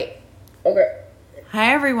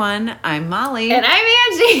Hi, everyone. I'm Molly. And I'm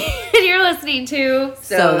Angie. And you're listening to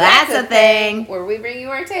So That's a Thing, where we bring you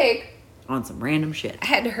our take on some random shit. I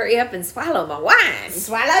had to hurry up and swallow my wine.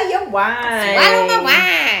 Swallow your wine. Swallow my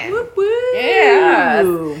wine. Woo woo. Yes.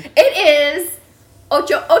 It is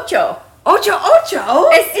Ocho Ocho. Ocho Ocho.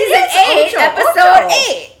 It's season 8, episode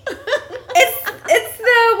 8. It's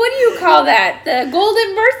the, what do you call that? The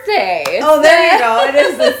golden birthday. Oh, there you go.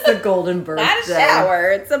 It's the golden birthday. Not a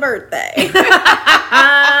shower. It's a birthday. Second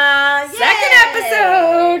Second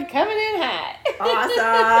episode coming in hot.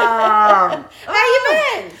 Awesome. How you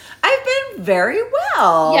been? I've been very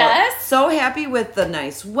well. Yes. So happy with the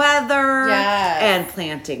nice weather. Yes. And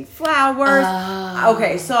planting flowers. Oh.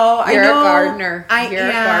 Okay, so You're I know a gardener. I You're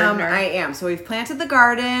a am. gardener. I am. So we've planted the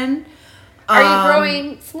garden. Are you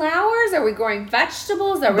growing flowers? Are we growing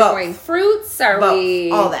vegetables? Are we both. growing fruits?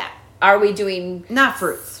 Both. All that. Are we doing Not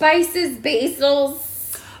fruits. spices, basils?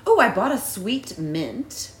 Oh, I bought a sweet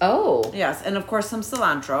mint. Oh. Yes, and of course some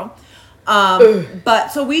cilantro. But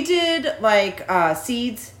so we did like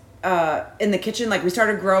seeds in the kitchen. Like we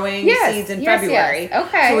started growing seeds in February. Yes.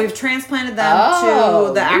 Okay. So we've transplanted them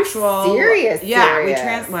to the actual. Serious. Yeah,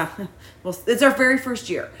 we well, it's our very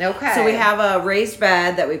first year. Okay. So we have a raised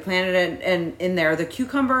bed that we planted in there. The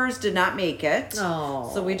cucumbers did not make it.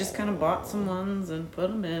 Oh. So we just kind of bought some ones and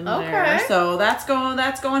put them in Okay. there. So that's going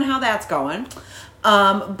how that's going.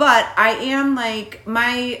 But I am like,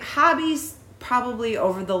 my hobbies probably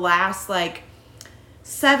over the last like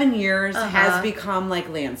 7 years has become like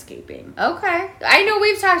landscaping. Okay. I know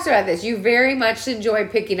we've talked about this. You very much enjoy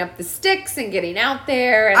picking up the sticks and getting out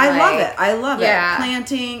there. And I love it. I love yeah. it.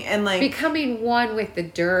 Planting and like becoming one with the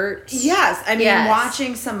dirt. Yes. I mean, Yes.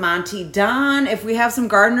 watching some Monty Don. If we have some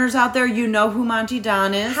gardeners out there, you know who Monty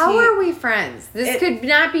Don is. How are we friends? This could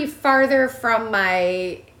not be farther from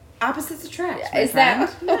my... Opposites attract. Is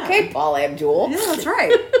that... Yeah. Okay, Paul Abdul. Yeah, that's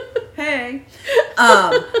right. Hey.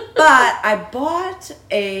 But I bought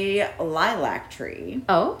a lilac tree.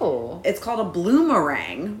 Oh. It's called a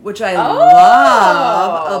bloomerang, which I Oh.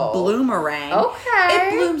 love. A bloomerang. Okay.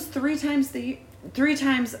 It blooms three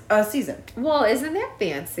times a season. Well, isn't that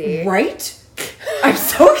fancy? Right? I'm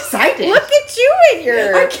so excited. Look at you and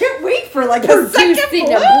your... I can't wait for like a second Producing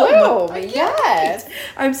bloom. a bloom. I can't Yes. wait.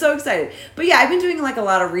 I'm so excited. But yeah, I've been doing like a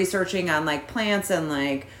lot of researching on like plants and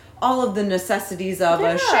like all of the necessities of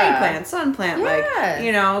a shade plant, sun plant, like,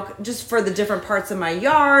 you know, just for the different parts of my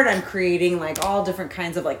yard. I'm creating like all different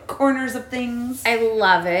kinds of like corners of things. I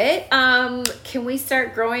love it. Can we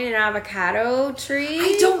start growing an avocado tree?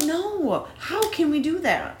 I don't know. How can we do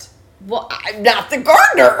that? Well, I'm not the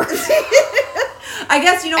gardener. I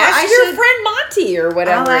guess, you know what, Ask I your should... friend Monty or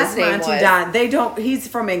whatever I'll his ask name Monty was. Don. They don't... He's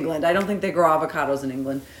from England. I don't think they grow avocados in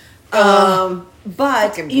England.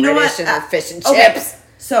 But, you know British what? and their fish and Okay. chips.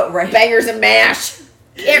 So, right. Bangers and mash.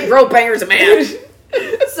 Can't grow bangers and mash.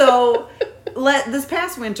 So, this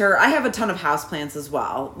past winter, I have a ton of house plants as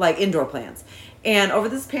well, like indoor plants. And over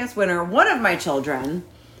this past winter, one of my children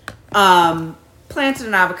planted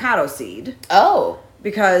an avocado seed Oh.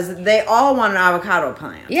 because they all want an avocado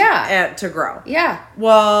plant. To grow. Yeah.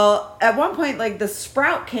 Well, at one point, like the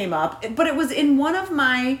sprout came up, but it was in one of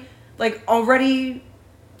my like already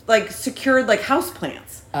like secured like house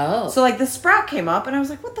plants. Oh. So like the sprout came up and I was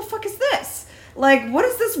like, what the fuck is this? Like, what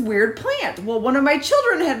is this weird plant? Well, one of my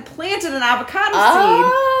children had planted an avocado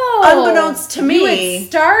seed, unbeknownst to me.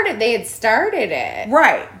 They had started it.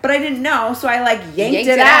 Right. But I didn't know, so I like yanked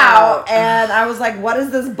it out. And I was like, what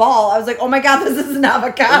is this ball? I was like, oh my God, this is an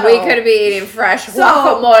avocado. We could be eating fresh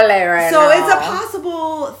guacamole right now. So it's a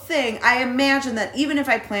possible thing. I imagine that even if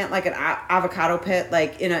I plant like an avocado pit,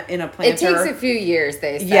 like in a planter. It takes a few years,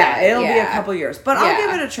 they say. Yeah, it'll be a couple years. But I'll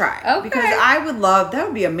give it a try. Okay. Because I would love, that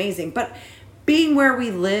would be amazing. But being where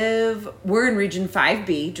we live, we're in Region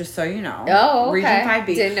 5B, just so you know. Oh, okay. Region 5B.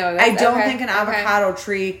 Didn't know that. I don't Okay. think an avocado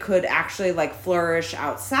tree could actually like flourish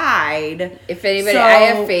outside. If anybody, So, I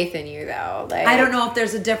have faith in you though. Like, I don't know if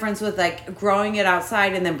there's a difference with like growing it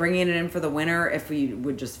outside and then bringing it in for the winter if we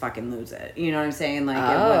would just fucking lose it. You know what I'm saying? Like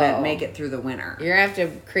it wouldn't make it through the winter. You're gonna have to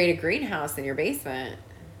create a greenhouse in your basement.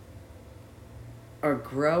 Or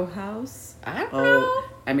grow house? I don't know.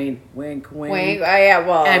 I mean, wink, wink. Wait, yeah,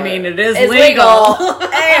 well, I mean, it is it's legal.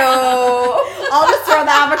 Ayo. I'll just throw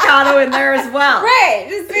the avocado in there as well. Right,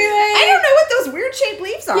 just be like, I don't know what those weird shaped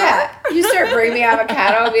leaves are. Yeah, you start bringing me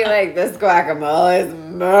avocado and be like, this guacamole is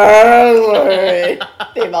amazing.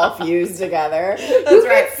 They've all fused together. You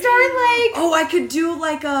right. could start like, Oh, I could do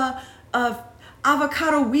like a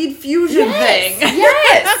avocado weed fusion thing.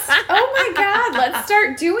 Yes. Oh my God, let's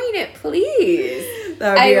start doing it, please.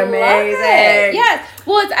 That would be amazing. Yes.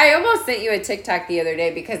 Well, I almost sent you a TikTok the other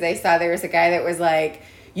day because I saw there was a guy that was like,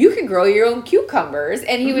 you can grow your own cucumbers.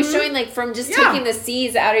 And he was showing, like, from just taking the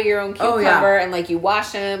seeds out of your own cucumber and, like, you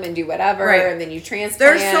wash them and do whatever. Right. And then you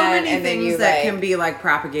transplant. There's so many things that can be, like,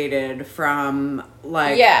 propagated from,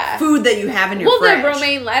 like, food that you have in your fridge. Well, the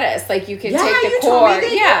romaine lettuce. Like, you can take the you core. Told me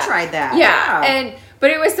that you tried that. Yeah.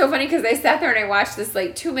 But it was so funny because I sat there and I watched this,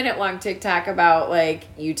 like, 2-minute long TikTok about, like,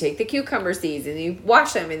 you take the cucumber seeds and you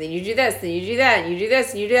wash them and then you do this and you do that and you do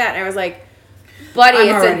this and you do that. And I was like, buddy,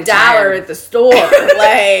 it's $1 at the store.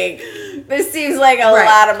 Like, this seems like a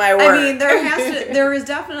lot of my work. I mean, there is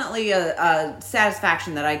definitely a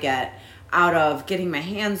satisfaction that I get out of getting my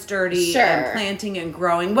hands dirty and planting and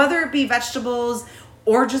growing, whether it be vegetables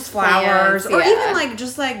or just flowers, or even like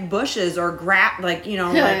just like bushes or like, you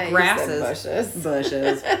know, like grasses,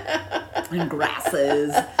 bushes and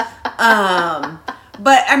grasses.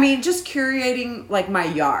 But I mean, just curating like my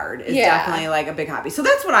yard is definitely like a big hobby. So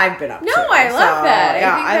that's what I've been up to. No, I love that.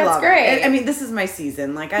 Yeah, I think that's great. I mean, this is my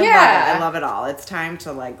season. Like, I love it. I love it all. It's time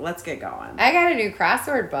to like, let's get going. I got a new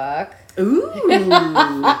crossword book. Ooh.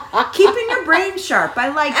 Keeping your brain sharp. I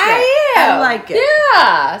like it. I like it.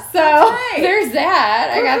 Yeah. So there's that.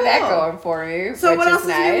 I got that going for me. So what else is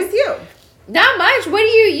new with you? Not much. What do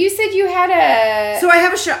you said you had a... So I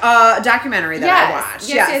have a documentary that I watched.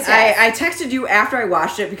 Yes. I texted you after I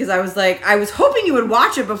watched it because I was like, I was hoping you would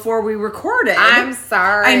watch it before we recorded. I'm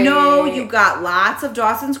sorry. I know you got lots of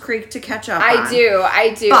Dawson's Creek to catch up on. I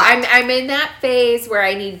do. But I'm in that phase where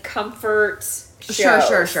I need comfort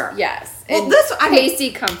shows. Sure. Yes. Well,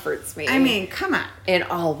 Pacey comforts me. I mean, come on. In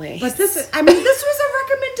all ways. But this was a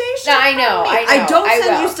recommendation. I know. I don't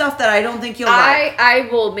send you stuff that I don't think you'll like. I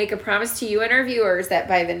will make a promise to you and our viewers that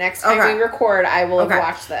by the next time we record, I will have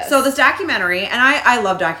watched this. So this documentary, and I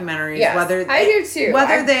love documentaries. Yes, I do too.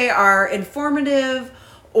 Whether they are informative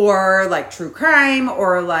or like true crime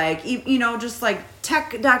or like, you know, just like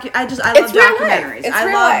tech I love documentaries.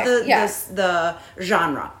 I love the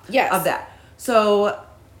genre of that. So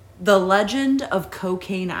The Legend of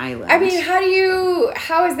Cocaine Island. I mean,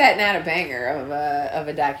 how is that not a banger of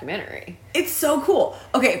a documentary? It's so cool.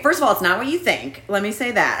 Okay, first of all, it's not what you think. Let me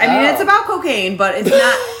say that. I mean, it's about cocaine, but it's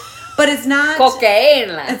not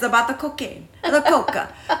cocaine. It's about the cocaine. The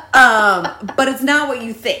coca. But it's not what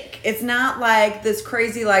you think. It's not like this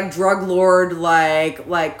crazy like drug lord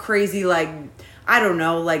like crazy like, I don't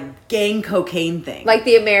know, like gang cocaine thing. Like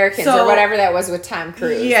The Americans or whatever that was with Tom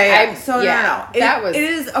Cruise. Yeah. No. It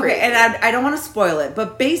is okay, crazy. and I don't want to spoil it,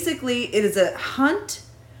 but basically it is a hunt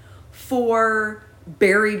for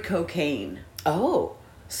buried cocaine. Oh.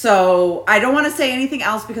 So I don't want to say anything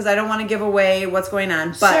else because I don't want to give away what's going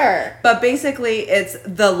on. But basically it's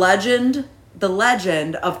the legend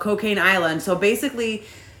of Cocaine Island. So basically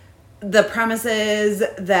the premise is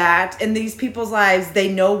that in these people's lives,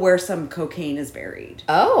 they know where some cocaine is buried.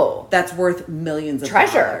 Oh. That's worth millions of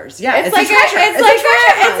dollars. Yeah, it's like a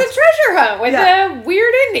treasure hunt with a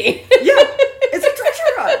weird indie. It's a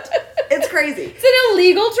treasure hunt. It's crazy. It's an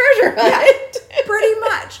illegal treasure hunt. Yeah, pretty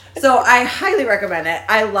much. So I highly recommend it.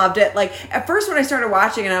 I loved it. Like, at first when I started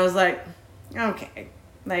watching it, I was like, okay.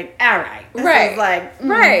 Like, all right. This is like,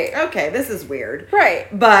 okay, this is weird. Right.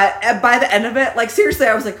 But by the end of it, like, seriously,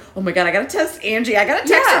 I was like, oh my God, I gotta text Angie. I gotta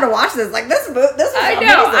text her to watch this. Like, this is I amazing.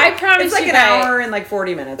 know. I promise it's like an hour and like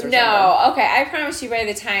 40 minutes or something. No, okay. I promise you by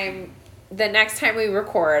the next time we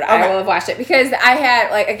record, I will have watched it because I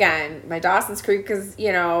had, like, again, my Dawson's Creek because,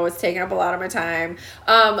 you know, it's taking up a lot of my time.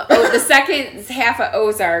 The second half of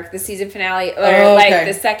Ozark, the season finale, or like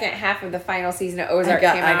the second half of the final season of Ozark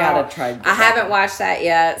came out. I gotta try. I haven't watched that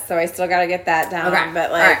yet, so I still gotta get that down. Okay.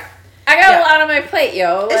 But like, I got a lot on my plate,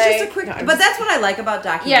 yo. It's just a quick, but that's what I like about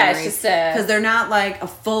documentaries. Yeah, it's just because they're not like a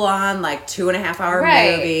full-on like 2.5 hour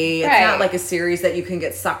movie. It's not like a series that you can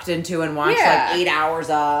get sucked into and watch like 8 hours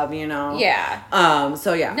of, you know. Yeah.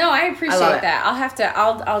 So yeah. No, I appreciate that. I'll have to.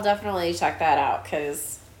 I'll definitely check that out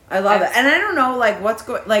because I love it, and I don't know like what's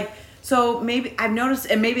going like. So maybe I've noticed,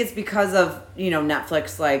 and maybe it's because of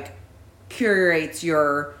Netflix like curates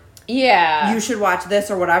your. Yeah. You should watch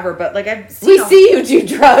this or whatever, but like I've seen... We see you do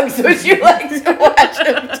drugs. Would you like to watch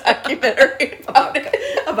a documentary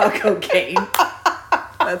about cocaine?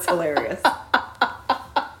 That's hilarious.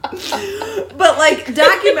 But like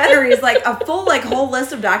documentaries, like a full like whole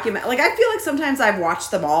list of like I feel like sometimes I've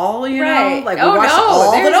watched them all, you know? Like we watched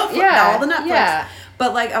all the Netflix.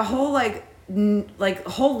 But like a whole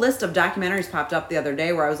whole list of documentaries popped up the other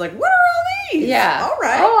day where I was like, what are all Yeah. All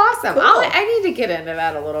right. Oh, awesome. Cool. I need to get into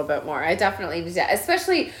that a little bit more. I definitely need to.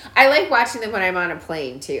 Especially, I like watching them when I'm on a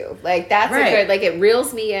plane, too. Like, that's a good, like, it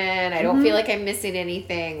reels me in. I don't feel like I'm missing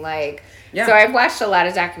anything. Like, so I've watched a lot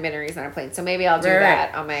of documentaries on a plane. So maybe I'll do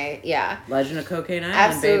that on my, Legend of Cocaine Island,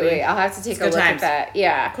 absolutely. baby. I'll have to take a look at that.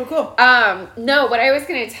 Yeah. Cool. No, what I was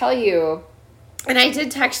going to tell you, and I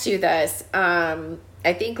did text you this,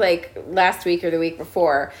 I think, like, last week or the week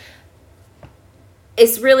before.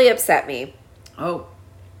 It's really upset me. Oh.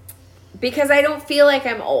 Because I don't feel like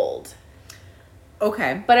I'm old.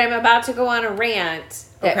 Okay. But I'm about to go on a rant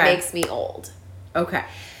that makes me old. Okay.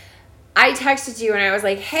 I texted you and I was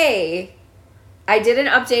like, hey, I did an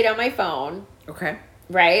update on my phone. Okay.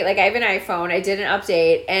 Right? Like, I have an iPhone. I did an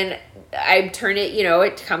update and I turn it,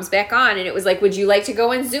 it comes back on. And it was like, would you like to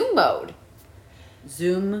go in Zoom mode?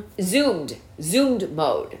 Zoomed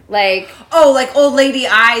mode. Like, oh, like old lady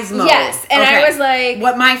eyes mode. Yes. And I was like,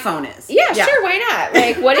 what my phone is. Yeah, sure, why not?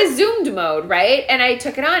 Like, what is zoomed mode, right? And I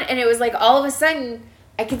took it on and it was like all of a sudden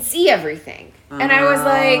I could see everything. And I was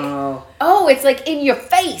like, oh, it's like in your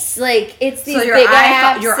face. Like, it's these big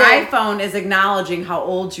apps. Your iPhone is acknowledging how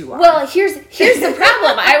old you are. Well, here's the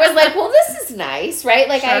problem. I was like, well, this is nice, right?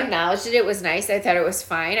 Like, I acknowledged it. It was nice. I thought it was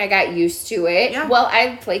fine. I got used to it. Yeah. Well,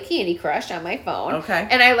 I play Candy Crush on my phone. Okay.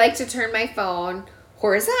 And I like to turn my phone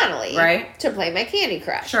horizontally. Right. To play my Candy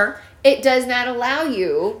Crush. Sure. It does not allow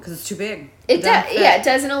you. Because it's too big. It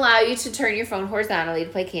doesn't allow you to turn your phone horizontally to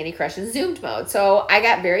play Candy Crush in zoomed mode. So I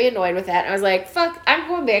got very annoyed with that. And I was like, fuck, I'm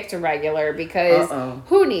going back to regular because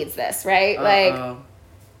who needs this, right? Like,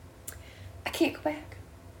 I can't go back.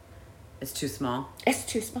 It's too small. It's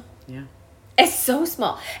too small. Yeah. It's so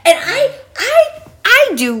small. And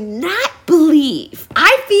I do not believe.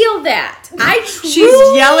 I feel that.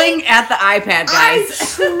 She's yelling at the iPad, guys.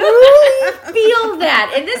 I truly feel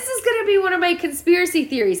that. And this is going to be one of my conspiracy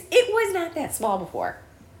theories. It was not that small before.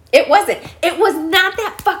 It wasn't. It was not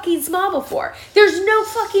that fucking small before. There's no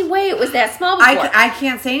fucking way it was that small before. I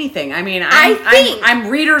can't say anything. I mean, I'm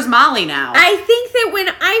Reader's Molly now. I think that when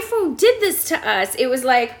iPhone did this to us, it was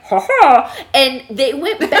like, ha, and they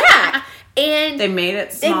went back and they made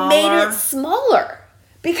it smaller.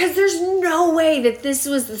 Because there's no way that this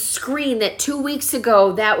was the screen that 2 weeks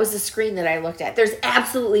ago, that was the screen that I looked at. There's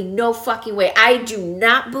absolutely no fucking way. I do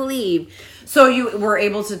not believe. So you were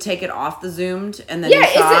able to take it off the zoomed and then you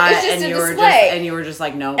saw it and you were just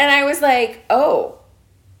like, no. And I was like, oh.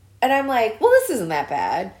 And I'm like, well, this isn't that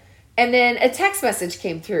bad. And then a text message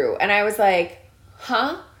came through and I was like,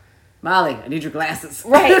 huh? Molly, I need your glasses.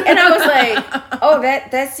 Right. And I was like, oh,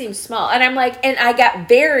 that seems small. And I'm like, and I got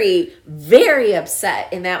very, very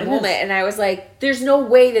upset in that moment. And I was like, there's no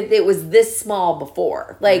way that it was this small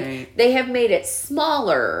before. Like, they have made it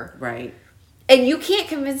smaller. Right. And you can't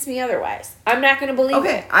convince me otherwise. I'm not going to believe it.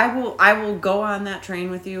 Okay, I will go on that train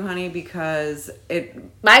with you, honey, because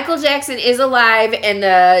Michael Jackson is alive, and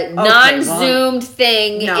the non-zoomed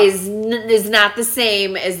thing is not the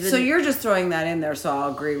same as the. So you're just throwing that in there, so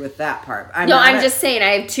I'll agree with that part. I'm just saying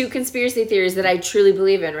I have two conspiracy theories that I truly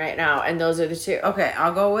believe in right now, and those are the two. Okay,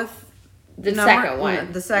 I'll go with the second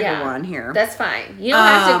one. The second one here. That's fine. You don't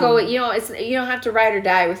have to go. You don't have to ride or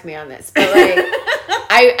die with me on this, but like.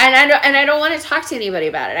 I don't want to talk to anybody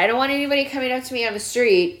about it. I don't want anybody coming up to me on the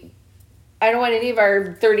street. I don't want any of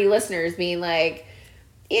our 30 listeners being like,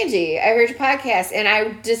 Angie, I heard your podcast and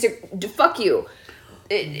I just fuck you.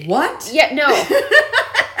 What? Yeah, no.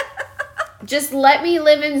 Just let me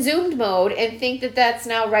live in zoomed mode and think that that's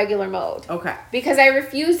now regular mode. Okay. Because I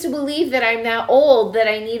refuse to believe that I'm that old that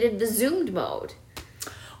I needed the zoomed mode.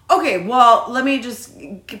 Okay, well, let me just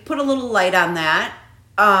put a little light on that.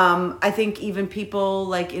 I think even people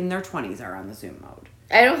like in their 20s are on the Zoom mode.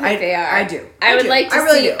 I don't think they are. I do. I would like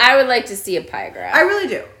to see a pie graph. I really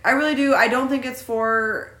do. I don't think it's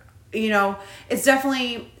for, it's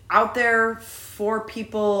definitely out there for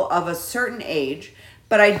people of a certain age,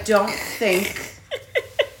 but I don't think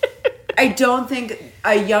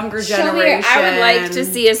a younger generation. I would like to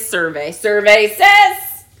see a survey. Survey says.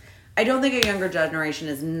 I don't think a younger generation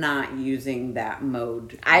is not using that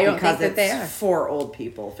mode. I don't think that they are. For old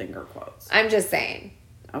people, finger quotes. I'm just saying.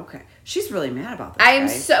 Okay. She's really mad about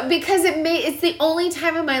this. Because it's the only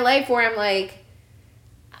time in my life where I'm like,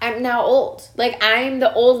 I'm now old. Like, I'm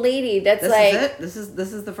the old lady that's this like. Is it?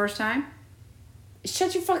 This is the first time?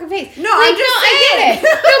 Shut your fucking face. No, I'm just saying. I get it.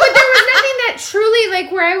 No, but there was nothing that truly,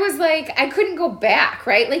 like, where I was like, I couldn't go back,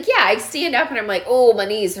 right? Like, yeah, I stand up and I'm like, oh, my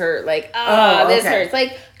knees hurt. Like, this hurts.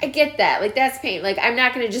 Like, I get that. Like, that's pain. Like, I'm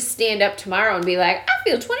not going to just stand up tomorrow and be like, I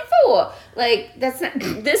feel 24. Like, that's not,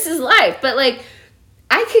 this is life. But, like,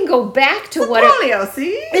 I can go back to polio,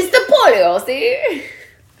 see? It's the polio, see?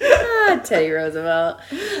 Teddy Roosevelt.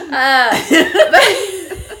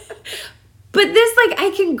 But this, like,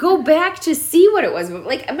 I can go back to see what it was. But,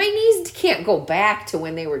 like, my knees can't go back to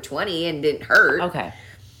when they were 20 and didn't hurt. Okay.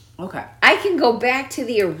 I can go back to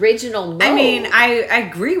the original mode. I mean, I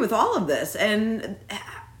agree with all of this. And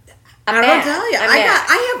I don't tell you.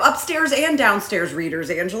 I have upstairs and downstairs readers,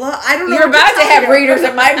 Angela. I don't know. You're about to have readers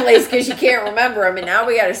at my place because you can't remember them. And now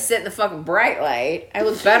we got to sit in the fucking bright light. I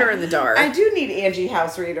look better in the dark. I do need Angie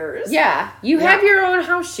house readers. Yeah. You have your own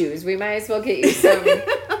house shoes. We might as well get you some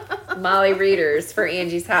Molly readers for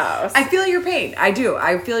Angie's house. I feel your pain. I do.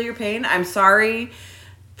 I feel your pain. I'm sorry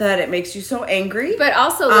that it makes you so angry. But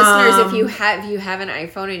also, listeners, if you have an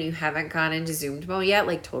iPhone and you haven't gone into zoomed mode yet,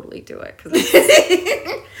 like, totally do it.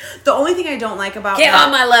 The only thing I don't like about get on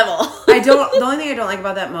my level. The only thing I don't like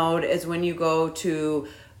about that mode is when you go to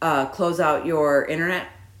close out your internet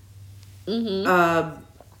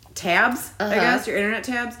tabs. I guess your internet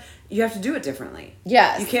tabs. You have to do it differently.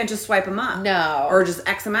 Yes. You can't just swipe them up. No. Or just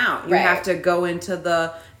X them out. You have to go into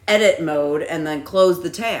the edit mode and then close the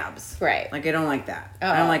tabs. Right. Like, I don't like that.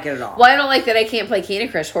 I don't like it at all. Well, I don't like that I can't play Candy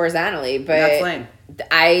Crush horizontally, but that's lame.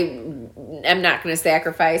 I am not going to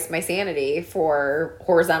sacrifice my sanity for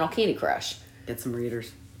horizontal Candy Crush. Get some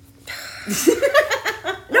readers.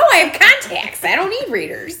 No, I have contacts. I don't need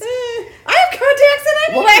readers. I have contacts and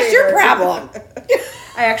I need that's your problem.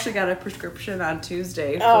 I actually got a prescription on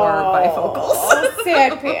Tuesday for bifocals.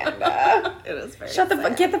 Sad panda. It is very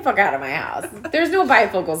Get the fuck out of my house. There's no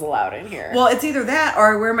bifocals allowed in here. Well, it's either that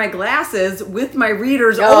or I wear my glasses with my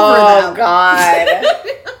readers over Oh, them. God.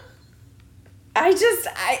 I'm just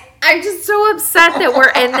so upset that we're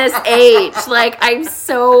in this age. Like, I'm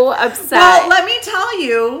so upset. Well, let me tell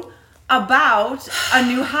you about a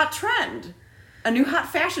new hot trend. A new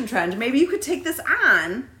hot fashion trend. Maybe you could take this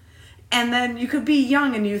on and then you could be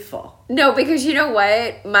young and youthful. No, because you know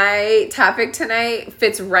what? My topic tonight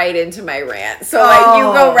fits right into my rant. So, like, you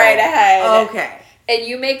go right ahead. Okay. And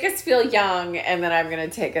you make us feel young, and then I'm going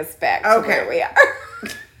to take us back to where we are.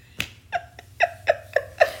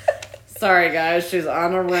 Sorry, guys. She's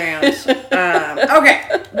on a rant.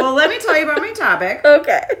 Okay. Well, let me tell you about my topic.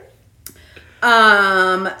 Okay.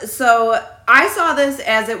 So I saw this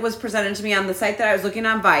as it was presented to me on the site that I was looking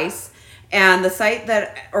on Vice. And the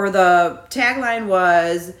tagline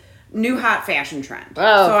was new hot fashion trend.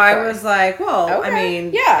 Oh, so I was like, well, I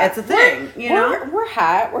mean, it's a thing, We're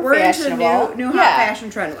hot. We're fashionable. Into new hot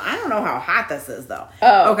fashion trend. I don't know how hot this is, though.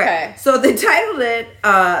 Oh, okay. So they titled it,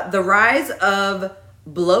 The Rise of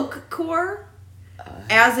Blokecore,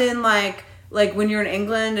 as in, like when you're in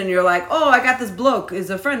England and you're like, oh, I got this bloke is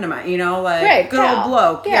a friend of mine, like good pal. old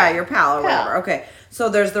bloke. Yeah, your pal or whatever. Okay. So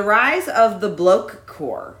there's the rise of the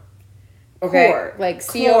blokecore. Okay. Core, like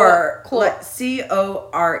Core. C-O-R-E.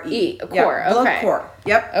 C-O-R-E. Core, yep. okay. Core.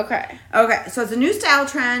 Yep. Okay. Okay, so it's a new style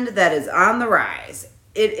trend that is on the rise.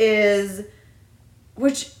 It is,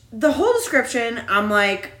 which the whole description, I'm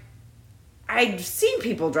like, I've seen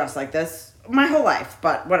people dress like this my whole life,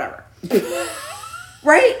 but whatever.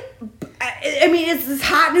 Right? I mean, it's this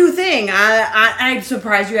hot new thing. I'm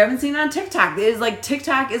surprised you haven't seen it on TikTok. It is like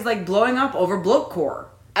TikTok is like blowing up over blokecore.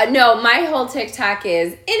 No, my whole TikTok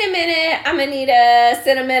is, in a minute, I'm going to need a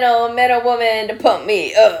sentimental metal woman to pump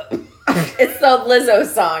me up. It's the Lizzo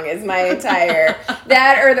song is my entire,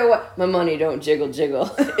 that or my money don't jiggle, jiggle.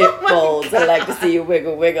 It folds. I like to see you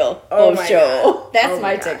wiggle, wiggle. Oh, show. God. That's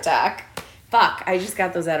my TikTok. Fuck, I just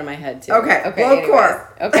got those out of my head, too. Okay,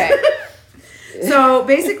 blokecore. Okay. So,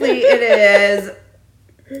 basically, it is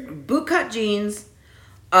bootcut jeans,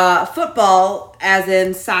 football, as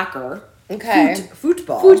in soccer. Okay.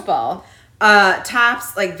 Football.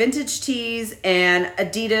 Tops, like vintage tees, and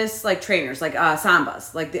Adidas, like trainers, like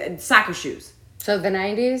Sambas, like the soccer shoes. So the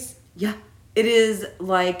 90s? Yeah. It is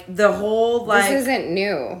like the whole, like... This isn't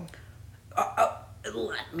new.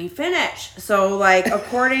 Let me finish. So, like,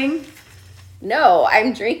 according... No,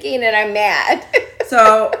 I'm drinking and I'm mad.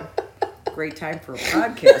 So, great time for a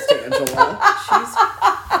podcast, Angela. Jesus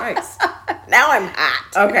Christ. Now I'm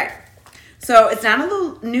hot. Okay. So, it's not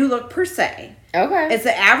a new look per se. Okay. It's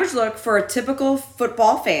the average look for a typical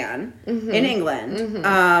football fan in England.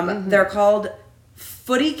 They're called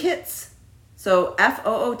footy kits. So,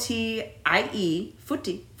 F-O-O-T-I-E.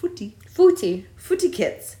 Footy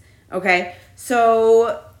kits. Okay.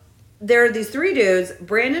 So, there are these three dudes,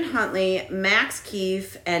 Brandon Huntley, Max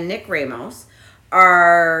Keefe, and Nick Ramos,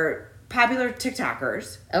 are popular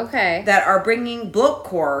TikTokers. Okay. That are bringing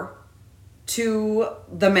blokecore to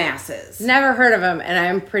the masses. Never heard of them, and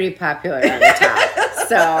I'm pretty popular on the top.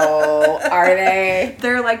 So, are they?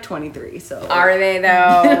 They're like 23, so. Are they,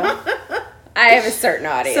 though? I have a certain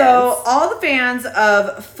audience. So all the fans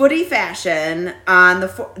of footy fashion on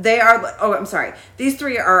these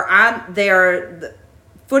three are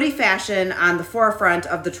footy fashion on the forefront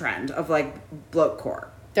of the trend of like blokecore.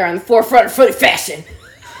 They're on the forefront of footy fashion.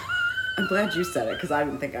 I'm glad you said it because I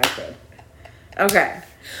didn't think I could. Okay.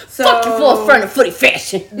 So fuck the forefront of footy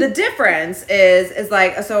fashion. The difference is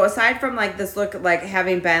like, so aside from like this look like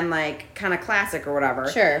having been like kind of classic or whatever.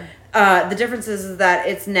 Sure. The difference is that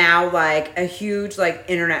it's now like a huge like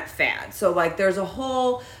internet fad. So like there's a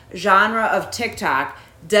whole genre of TikTok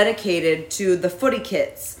dedicated to the footy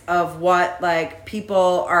kits of what like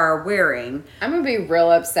people are wearing. I'm gonna be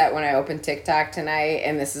real upset when I open TikTok tonight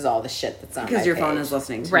and this is all the shit that's on because your page. phone is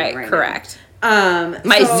listening to right, me right correct. Now.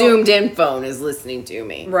 My zoomed in phone is listening to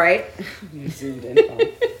me. Right? Your zoomed in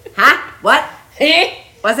phone. Huh? What?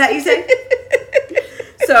 What's that you said?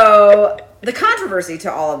 So the controversy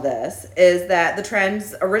to all of this is that the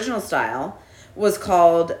trend's original style was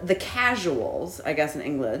called the casuals, I guess in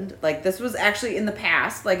England. Like this was actually in the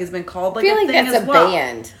past, like it's been called like I feel a like thing that's as a well.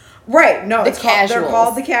 band. Right? No, The Casuals. They're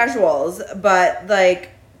called the casuals, but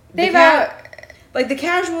like like the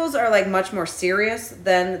casuals are like much more serious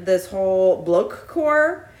than this whole bloke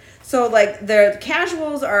core. So like the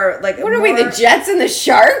casuals are like what are we, the Jets and the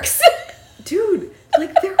Sharks? Dude,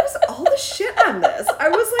 like there was all the shit on this. I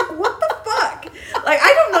was like, what the fuck? Like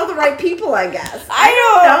I don't know the right people, I guess. I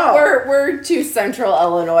don't know. We're too Central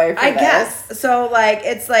Illinois for I this. guess. So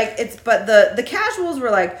but the casuals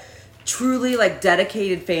were like truly like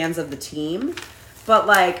dedicated fans of the team. But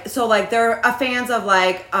like so like they're fans of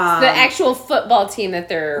like the actual football team that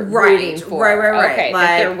they're rooting for. Right. Okay, like,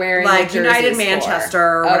 that they're wearing like United Manchester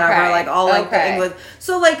or whatever, like all like the English.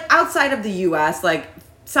 So like outside of the US, like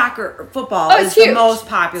football is huge. the most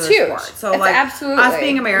popular sport. So it's like absolutely. us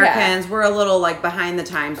being Americans, we're a little like behind the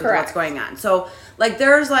times with what's going on. So like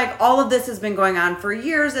there's like all of this has been going on for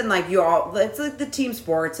years, and like it's like the team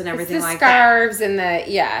sports and everything it's the like scarves that. And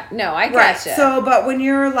I gotcha. Right. So but when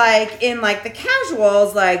you're like in like the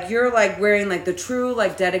casuals, like you're like wearing like the true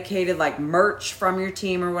like dedicated like merch from your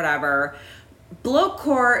team or whatever.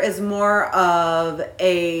 Blokecore is more of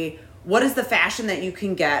a what is the fashion that you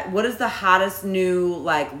can get? What is the hottest new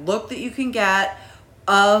like look that you can get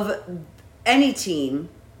of any team?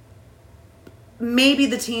 Maybe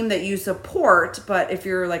the team that you support, but if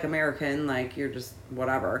you're like American, like you're just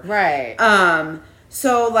whatever. Right.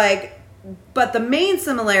 So like but the main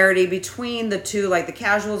similarity between the two, like the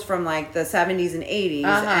casuals from like the 70s and 80s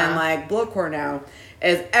and like blokecore now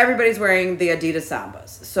is everybody's wearing the Adidas Sambas.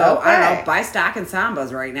 So I don't know, buy stock in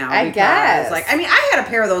Sambas right now. I guess. Like, I mean, I had a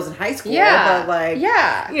pair of those in high school, but like,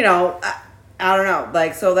 you know, I don't know.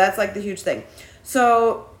 Like, so that's like the huge thing.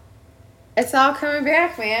 So it's all coming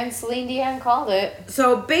back, man. Celine Dion called it.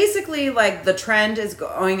 So basically, like the trend is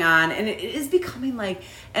going on, and it is becoming like,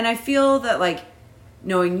 and I feel that like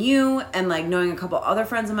knowing you and like knowing a couple other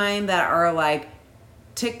friends of mine that are like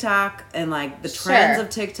TikTok and like the trends of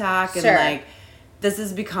TikTok and like this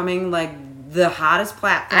is becoming like the hottest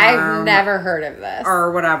platform. I've never heard of this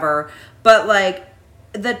or whatever, but like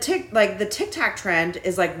the TikTok trend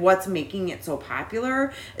is like what's making it so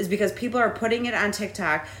popular is because people are putting it on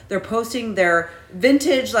TikTok. They're posting their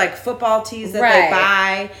vintage like football tees that they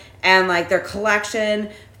buy and like their collection,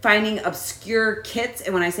 finding obscure kits.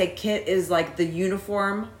 And when I say kit is like the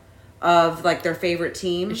uniform of like their favorite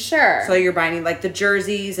team. Sure. So you're buying like the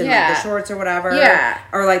jerseys and like the shorts or whatever. Yeah.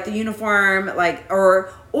 Or like the uniform, like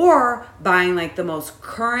or buying like the most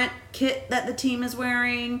current kit that the team is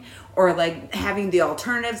wearing, or like having the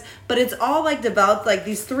alternatives. But it's all like developed, like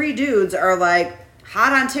these three dudes are like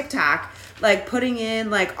hot on TikTok, like putting in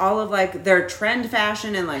like all of like their trend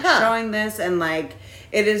fashion and like showing this, and like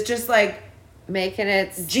it is just like making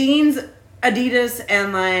it jeans, Adidas,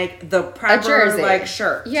 and like the proper like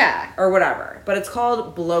shirt, or whatever. But it's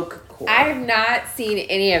called blokecore. I have not seen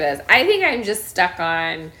any of this. I think I'm just stuck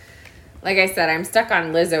on, like I said, I'm stuck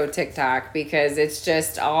on Lizzo TikTok because it's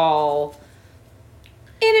just all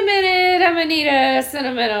in a minute, I'm gonna need a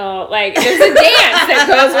sentimental. Like there's a dance that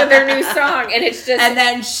goes with their new song, and it's just. And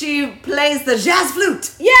then she plays the jazz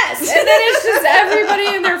flute. Yes, and then it's just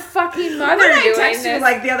everybody and their fucking mother doing this. You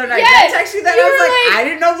like the other night. Yes, I texted you that. I was like, I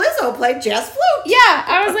didn't know Lizzo played jazz flute. Yeah,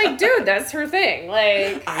 I was like, dude, that's her thing.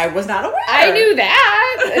 Like, I was not aware. I knew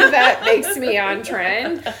that. That makes me on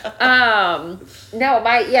trend. No,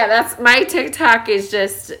 that's my TikTok is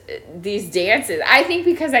just these dances. I think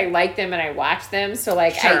because I like them and I watch them, so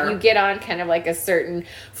like you get on kind of like a certain.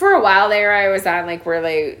 For a while there, I was on like where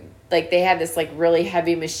like they had this like really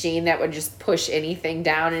heavy machine that would just push anything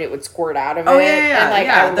down and it would squirt out of it. Yeah. And like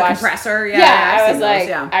I would watch compressor. I was like,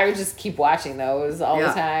 I would just keep watching those all the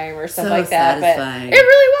time or stuff like that. Satisfying. But it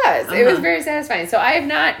really was. It was very satisfying. So I have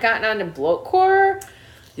not gotten onto bloatcore.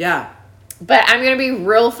 Yeah. But I'm gonna be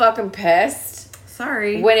real fucking pissed.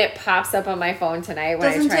 Sorry. When it pops up on my phone tonight when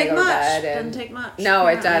I try to go to bed. Doesn't take much. No,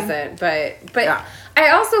 it doesn't. But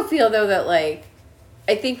I also feel though that like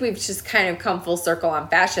I think we've just kind of come full circle on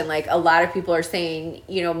fashion. Like a lot of people are saying,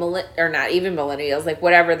 you know, or not even millennials, like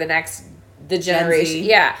whatever the generation.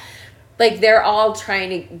 Yeah. Like they're all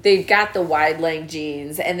they've got the wide leg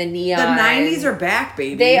jeans and the neon. The 90s are back,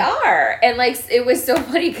 baby. They are. And like, it was so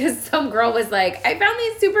funny because some girl was like, I found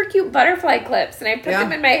these super cute butterfly clips and I put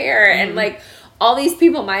them in my hair. Mm-hmm. And like all these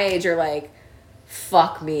people my age are like,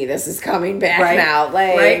 fuck me, this is coming back now.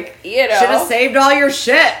 Like, you know. Should have saved all your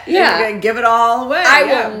shit. Yeah. And give it all away.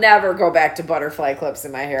 I will never go back to butterfly clips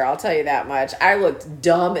in my hair. I'll tell you that much. I looked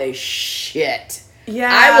dumb as shit.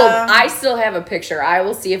 Yeah. I still have a picture. I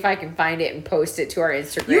will see if I can find it and post it to our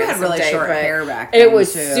Instagram. You had really short hair back then. It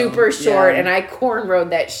was super short, and I cornrowed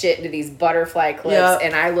that shit into these butterfly clips,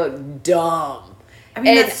 and I looked dumb. I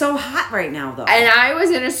mean, that's so hot right now, though. And I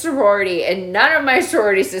was in a sorority, and none of my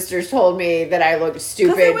sorority sisters told me that I looked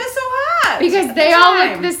stupid. Because it was so hot. Because they all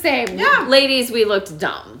looked the same. Yeah. Ladies, we looked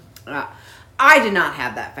dumb. I did not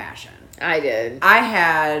have that fashion. I did. I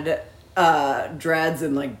had dreads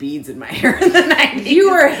and like beads in my hair in the 90s.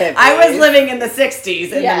 You were hippie. I was living in the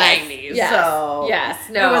 60s and the 90s. Yes.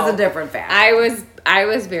 So no. It was a different fashion. I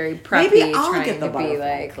was very preppy. Maybe I'll trying get the to be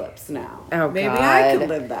like clips now. Oh, maybe God. I could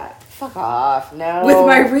live that. Fuck off. No. With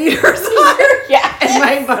my readers on. Yeah. And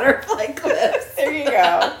my butterfly clips. There you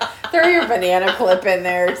go. Throw your banana clip in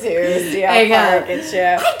there too. See how far it gets you.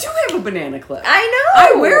 I do have a banana clip. I know.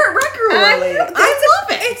 I wear it regularly. I love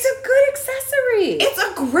it. It's a good accessory. It's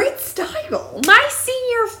a great style. My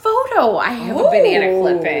senior photo, I have a banana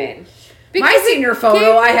clip in. My senior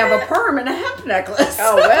photo, I have a perm and a hemp necklace.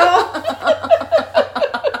 Oh, well.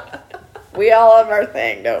 We all have our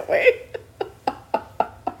thing, don't we?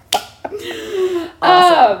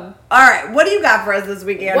 Awesome. All right, what do you got for us this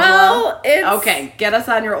weekend? Well, okay. Get us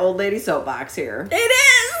on your old lady soapbox here. It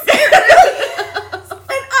is. And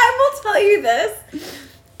I will tell you this: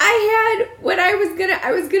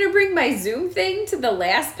 I was gonna bring my Zoom thing to the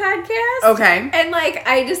last podcast. Okay. And like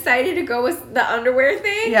I decided to go with the underwear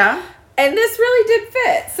thing. Yeah. And this really did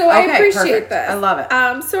fit, so I appreciate this. I love it.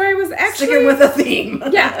 So I was actually sticking with a theme.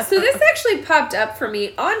 Yeah. So this actually popped up for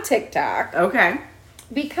me on TikTok. Okay.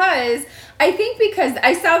 Because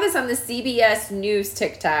I saw this on the CBS News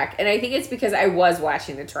TikTok, and I think it's because I was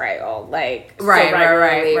watching the trial, like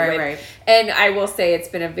right. And I will say it's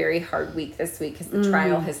been a very hard week this week because the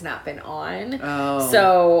trial has not been on. Oh,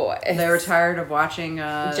 so they were tired of watching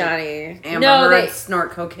Johnny Amber Heard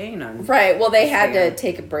snort cocaine on. Right. Well, they had to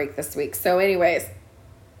take a break this week. So, anyways,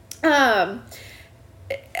 I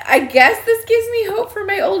guess this gives me hope for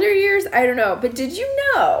my older years. I don't know, but did you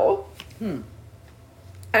know?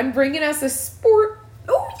 I'm bringing us a sport.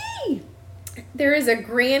 Oh, yay! There is a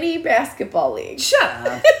granny basketball league. Shut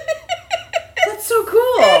up. That's so cool.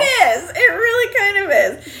 It is. It really kind of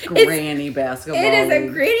is. Granny basketball league. It is a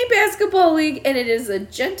granny basketball league, and it is a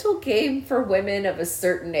gentle game for women of a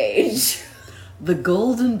certain age. The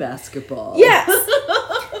golden basketball. Yes.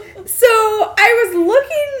 So I was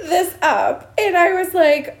looking this up, and I was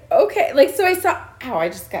like, okay. Like, so I saw... Ow, I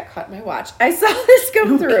just got caught in my watch. I saw this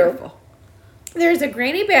come through. Careful. There's a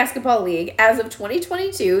granny basketball league. As of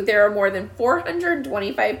 2022, there are more than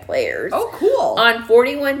 425 players. Oh, cool. On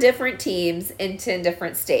 41 different teams in 10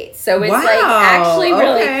 different states. So it's like actually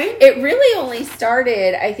really, it really only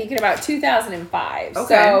started, I think, in about 2005. Okay.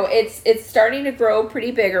 So it's starting to grow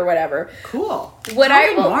pretty big or whatever. Cool. What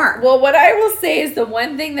I will say is the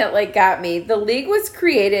one thing that like got me, the league was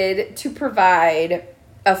created to provide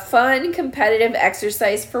a fun, competitive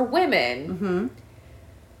exercise for women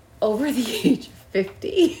over the age of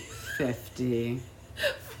 50. 50.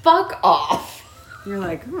 Fuck off. You're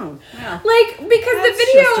like, oh, yeah. Like, because that's the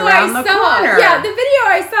video I saw. corner. Yeah, the video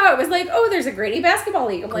I saw, it was like, oh, there's a granny basketball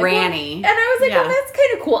league. I'm like, granny. Well, and I was like, oh, that's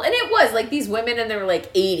kind of cool. And it was like these women, and they were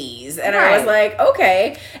like 80s. And I was like,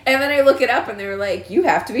 okay. And then I look it up, and they were like, you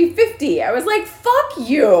have to be 50. I was like, fuck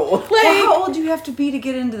you. Like, well, how old do you have to be to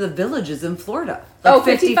get into the villages in Florida? Like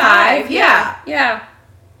 55? Yeah.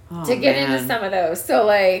 Oh, to get into some of those. So,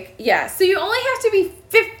 like, yeah. So you only have to be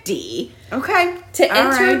 50. Okay. To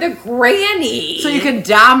enter the granny. So you can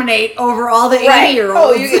dominate over all the 80-year-olds.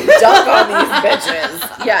 Oh, you can dunk on these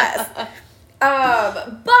bitches. Yes.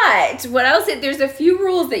 But what I'll say, there's a few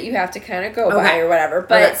rules that you have to kind of go by or whatever.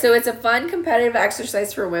 But so it's a fun competitive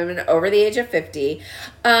exercise for women over the age of 50.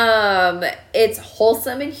 It's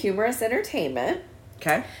wholesome and humorous entertainment.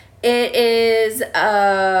 Okay. It is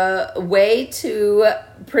a way to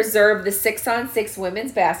preserve the 6-on-6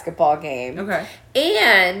 women's basketball game. Okay.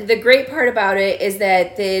 And the great part about it is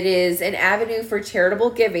that it is an avenue for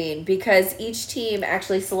charitable giving because each team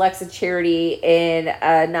actually selects a charity in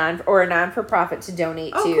a non-for-profit to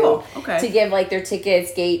donate to. Cool. Okay. To give like their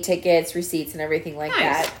tickets, gate tickets, receipts, and everything like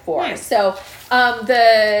that for. Nice. So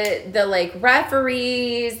the like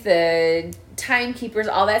referees, the timekeepers,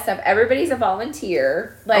 all that stuff, everybody's a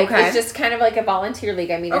volunteer. Like it's just kind of like a volunteer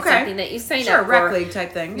league. I mean, it's something that you sign up for. Rec league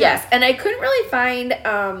type thing. Yes, and I couldn't really find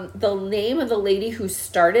the name of the lady who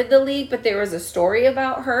started the league, but there was a story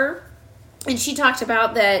about her. And she talked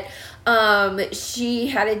about that she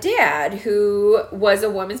had a dad who was a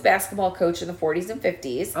women's basketball coach in the 40s and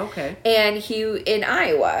 50s. Okay. And he in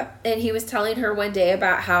Iowa. And he was telling her one day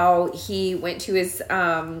about how he went to his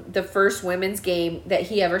the first women's game that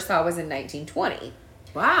he ever saw was in 1920.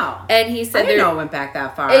 Wow. And he said I didn't know it went back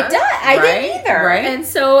that far. It does. I didn't either. Right. And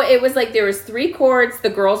so it was like there was 3 courts. The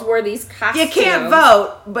girls wore these costumes. You can't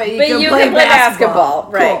vote, but you can play basketball.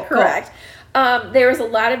 Right, cool, correct. Cool. There was a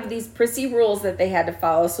lot of these prissy rules that they had to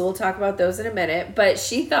follow, so we'll talk about those in a minute. But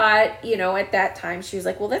she thought, at that time, she was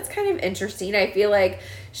like, well, that's kind of interesting. I feel like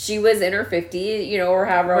she was in her 50s, or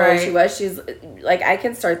however old she was. She's like, I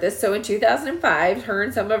can start this. So in 2005, her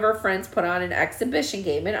and some of her friends put on an exhibition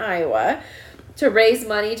game in Iowa to raise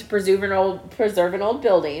money to preserve an old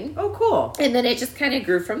building. Oh, cool. And then it just kind of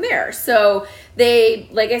grew from there. So they,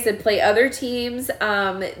 like I said, play other teams.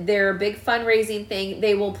 Their big fundraising thing,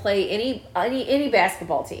 they will play any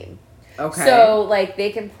basketball team. Okay. So, like,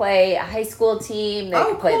 they can play a high school team. They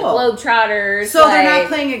can play the Globetrotters. So they're not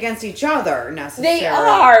playing against each other, necessarily. They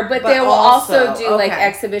are, but they will also do, like,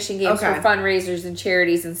 exhibition games for Okay. fundraisers and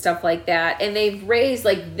charities and stuff like that. And they've raised,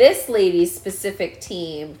 like, this lady's specific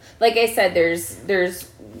team. Like I said,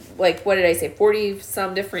 there's like, what did I say,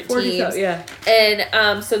 40-some different teams. Yeah.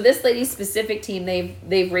 And so this lady's specific team,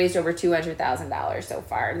 they've raised over $200,000 so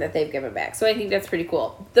far that they've given back. So I think that's pretty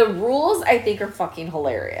cool. The rules, I think, are fucking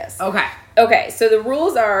hilarious. Okay, so the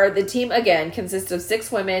rules are, the team, again, consists of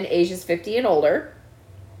 6 women, ages 50 and older.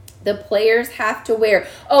 The players have to wear...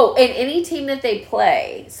 Oh, and any team that they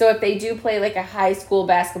play, so if they do play, like, a high school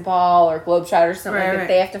basketball or Globetrotter or something like that,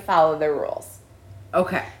 they have to follow their rules.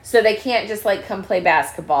 Okay. So they can't just, like, come play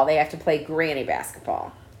basketball. They have to play granny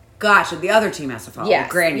basketball. Gotcha. The other team has to follow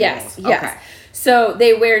granny rules. Yes. Okay. So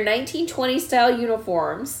they wear 1920 style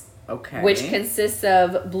uniforms. Okay. Which consists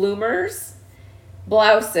of bloomers,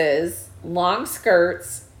 blouses, long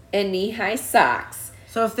skirts, and knee-high socks.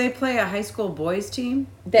 So if they play a high school boys team,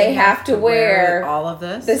 they have to wear all of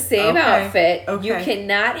this? The same outfit. Okay. You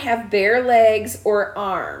cannot have bare legs or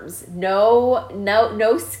arms. No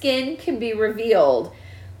skin can be revealed.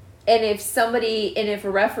 And if a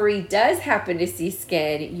referee does happen to see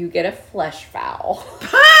skin, you get a flesh foul.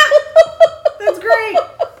 That's great.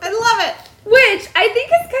 I love it. Which I think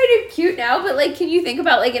is kind of cute now, but, like, can you think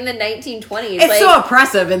about, like, in the 1920s? It's so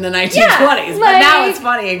oppressive in the 1920s, but now it's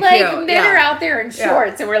funny and cute. Like, men are out there in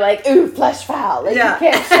shorts, and we're like, ooh, flesh foul. Like, you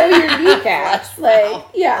can't show your kneecaps. Like,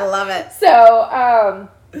 I love it. So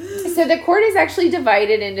the court is actually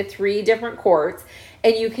divided into 3 different courts,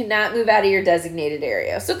 and you cannot move out of your designated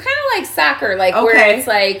area. So kind of like soccer, like where it's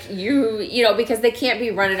like because they can't be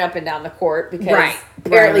running up and down the court because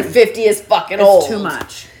apparently 50 is fucking old. It's too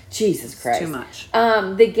much. Jesus Christ. Too much.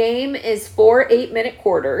 The game is 4 8-minute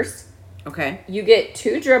quarters. Okay. You get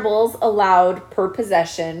 2 dribbles allowed per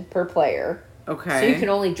possession per player. Okay. So you can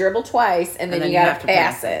only dribble twice, and then you gotta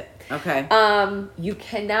pass it. Okay. You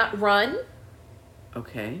cannot run.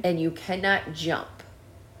 Okay. And you cannot jump.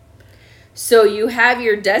 So you have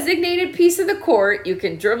your designated piece of the court. You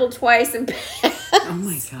can dribble twice and pass. Oh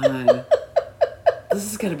my God.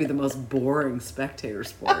 This is going to be the most boring spectator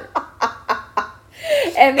sport.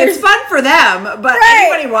 And it's fun for them, but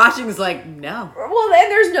anybody watching is like, no. Well, then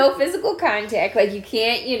there's no physical contact. Like, you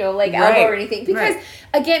can't, elbow or anything. Because,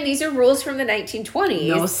 again, these are rules from the 1920s.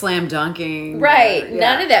 No slam dunking. Right.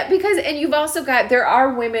 None of that. Because, and you've also got, there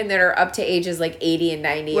are women that are up to ages like 80 and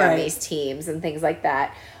 90 on these teams and things like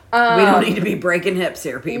that. We don't need to be breaking hips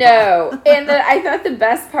here, people. No. And I thought the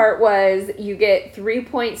best part was you get 3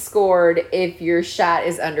 points scored if your shot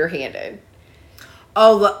is underhanded.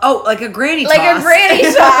 like a granny toss. Like a granny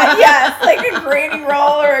shot, yes. Like a granny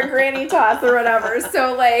roll or a granny toss or whatever.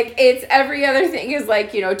 So, like, it's every other thing is,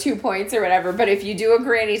 like, 2 points or whatever. But if you do a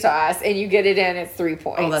granny toss and you get it in, it's 3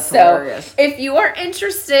 points. Oh, that's hilarious. If you are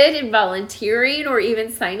interested in volunteering or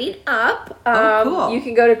even signing up, cool. you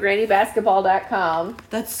can go to grannybasketball.com.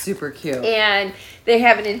 That's super cute. And they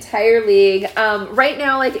have an entire league. Right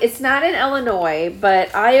now, like, it's not in Illinois,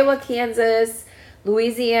 but Iowa, Kansas,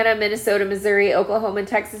 Louisiana, Minnesota, Missouri, Oklahoma,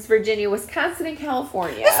 Texas, Virginia, Wisconsin, and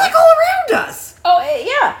California. It's like all around us. Oh,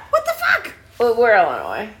 yeah. What the fuck? Well, we're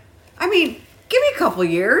Illinois. I mean, give me a couple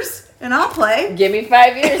years and I'll play. Give me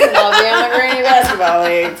 5 years and I'll be on the Granny Basketball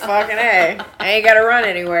League. Fucking A. I ain't got to run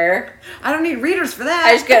anywhere. I don't need readers for that.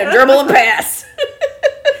 I just got to dribble and pass.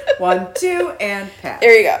 1, 2, and pass.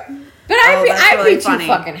 There you go. But I'd really be funny.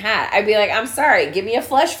 too fucking hot. I'd be like, I'm sorry, give me a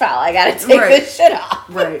flesh foul. I got to take this shit off.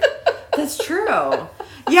 Right. That's true. Yeah,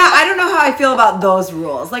 I don't know how I feel about those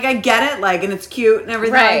rules. Like, I get it, like, and it's cute and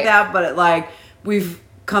everything like that, but we've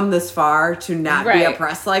come this far to not be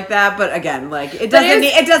oppressed like that. But again, like, it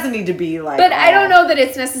doesn't need to be like. But I don't know that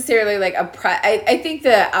it's necessarily like I think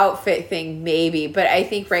the outfit thing maybe, but I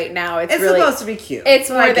think right now it's really supposed to be cute. It's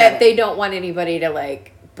more that they don't want anybody to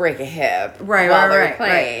like break a hip while they're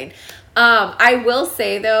playing. I will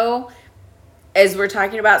say though, as we're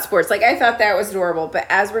talking about sports, like I thought that was adorable, but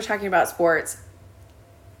as we're talking about sports,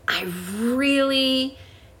 I really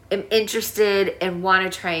am interested and want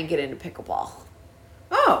to try and get into pickleball.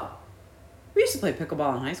 Oh, we used to play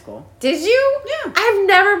pickleball in high school. Did you? Yeah. I've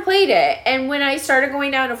never played it. And when I started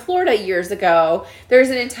going down to Florida years ago, there's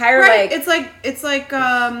an entire it's like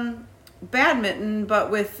badminton,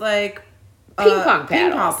 but with like ping pong paddles.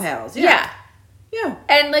 Ping pong paddles. Yeah. Yeah.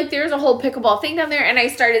 And like there's a whole pickleball thing down there, and I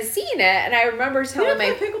started seeing it, and I remember telling you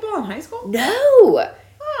didn't play pickleball in high school? No.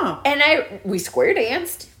 Oh. And we square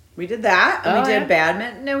danced. We did that, and we did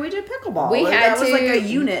badminton, and we did pickleball. That was like a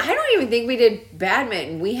unit. I don't even think we did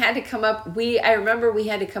badminton. We had to come up. I remember we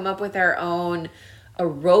had to come up with our own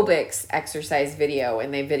aerobics exercise video,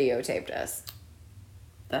 and they videotaped us.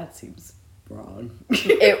 That seems wrong.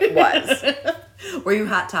 It was. Were you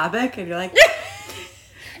Hot Topic? And you're like,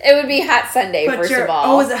 it would be Hot Sunday, first of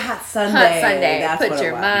all. Oh, was it Hot Sunday? Hot Sunday. That's Put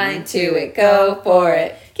your mind to it. Go for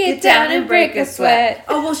it. Get down and break a sweat.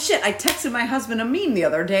 Oh, well, shit. I texted my husband a meme the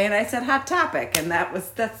other day, and I said Hot Topic, and that's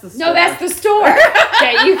the store. No, that's the store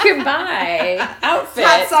that you can buy outfits.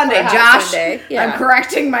 Hot Sunday, Hot Josh. Sunday. Yeah. I'm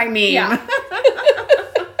correcting my meme. Yeah.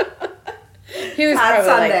 He was Hot probably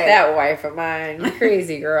Sunday. like, that wife of mine,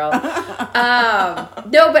 crazy girl.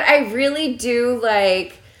 No, but I really do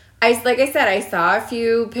like I said, I saw a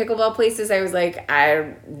few pickleball places. I was like,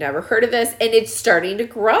 I've never heard of this, and it's starting to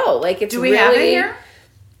grow. Like, it's Do we have it here?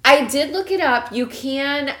 I did look it up. You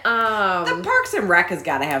can. The Parks and Rec has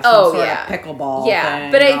got to have some sort of pickleball. Yeah,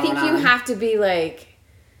 but I think you have to be like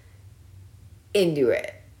into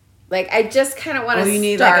it. Like, I just kind of want to start. You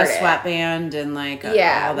need like a sweatband and like all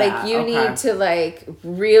that. Like you need to like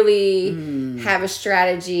really have a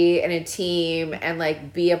strategy and a team and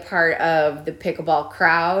like be a part of the pickleball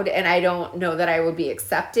crowd. And I don't know that I would be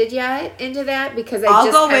accepted yet into that because I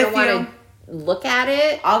just kind of want to look at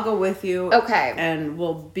it. I'll go with you. Okay. And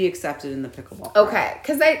we'll be accepted in the pickleball crowd. Okay,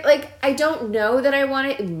 because I don't know that I want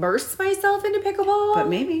to immerse myself into pickleball, but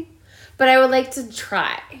maybe. But I would like to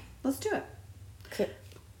try. Let's do it.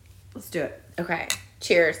 Let's do it. Okay.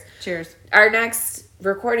 Cheers. Cheers. Our next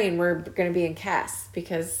recording, we're going to be in Cass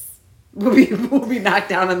because we'll be knocked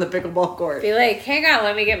down on the pickleball court. Be like, hang on,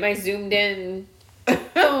 let me get my zoomed in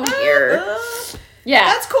phone here. Yeah.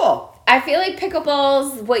 That's cool. I feel like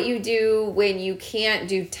pickleball's what you do when you can't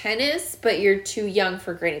do tennis, but you're too young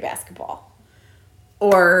for granny basketball.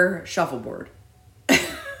 Or shuffleboard.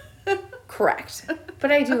 Correct.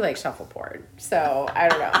 But I do like shuffleboard, so I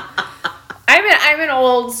don't know. I'm an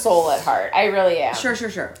old soul at heart. I really am. Sure.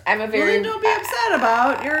 I'm a very... Well, then don't be upset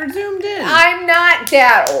about you're zoomed in. I'm not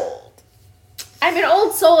that old. I'm an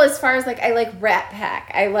old soul as far as like I like Rat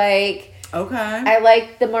Pack. I like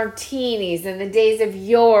the martinis and the days of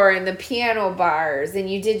yore and the piano bars and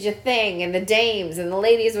you did your thing and the dames and the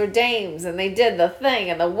ladies were dames and they did the thing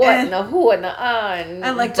and the what and the who and the and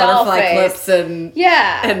I like butterfly clips and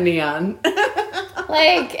neon.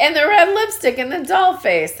 Like, and the red lipstick and the doll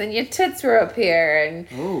face and your tits were up here and...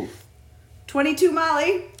 Ooh. 22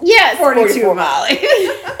 Molly? Yes. 42 Molly.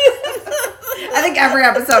 I think every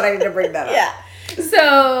episode I need to bring that up. Yeah.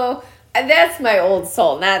 So, that's my old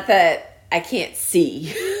soul. Not that I can't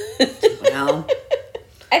see. Well...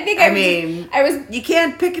 I was. You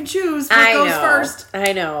can't pick and choose what goes first.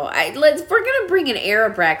 I know. We're gonna bring an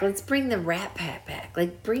Arab back. Let's bring the Rat Pack back.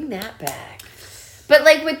 Like, bring that back. But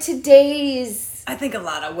like with today's I think a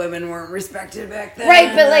lot of women weren't respected back then.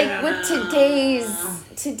 Right, but like with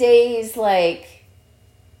today's like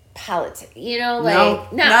politics, you know,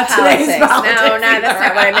 like not politics. No, that's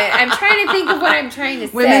not what I meant. I'm trying to think of what I'm trying to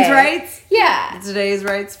say. Women's rights? Yeah. Today's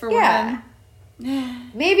rights for women?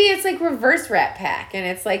 Maybe it's like reverse Rat Pack, and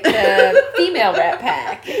it's like the female Rat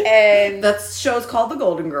Pack, and that show's called The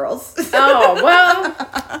Golden Girls. Oh well,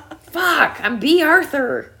 fuck! I'm B.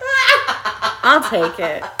 Arthur. I'll take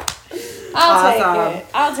it.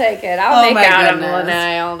 I'll take it. I'll make out on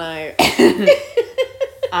Lanai all night.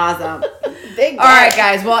 Awesome. Big. All right,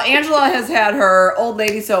 guys. Well, Angela has had her old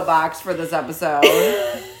lady soapbox for this episode,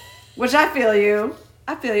 which I feel you.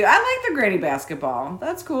 I like the granny basketball.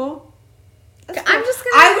 That's cool.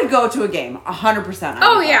 I would go to a game, 100%.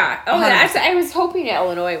 Oh yeah. I was hoping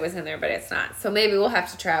Illinois was in there, but it's not. So maybe we'll have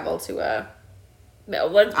to travel to Iowa,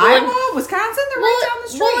 Wisconsin. They're right down the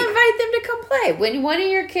street. We'll invite them to come play. When one of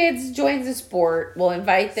your kids joins a sport, we'll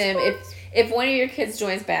invite them. If one of your kids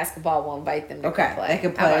joins basketball, we'll invite them to come play. They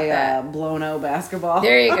can play blown-o basketball.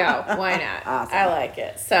 There you go. Why not? Awesome. I like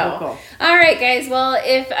it. So, cool. All right, guys. Well,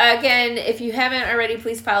 if you haven't already,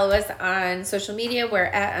 please follow us on social media. We're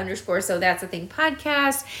 @_So That's a Thing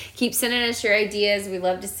podcast. Keep sending us your ideas. We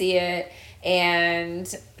love to see it. And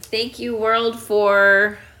thank you, world,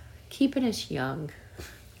 for keeping us young.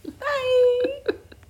 Bye.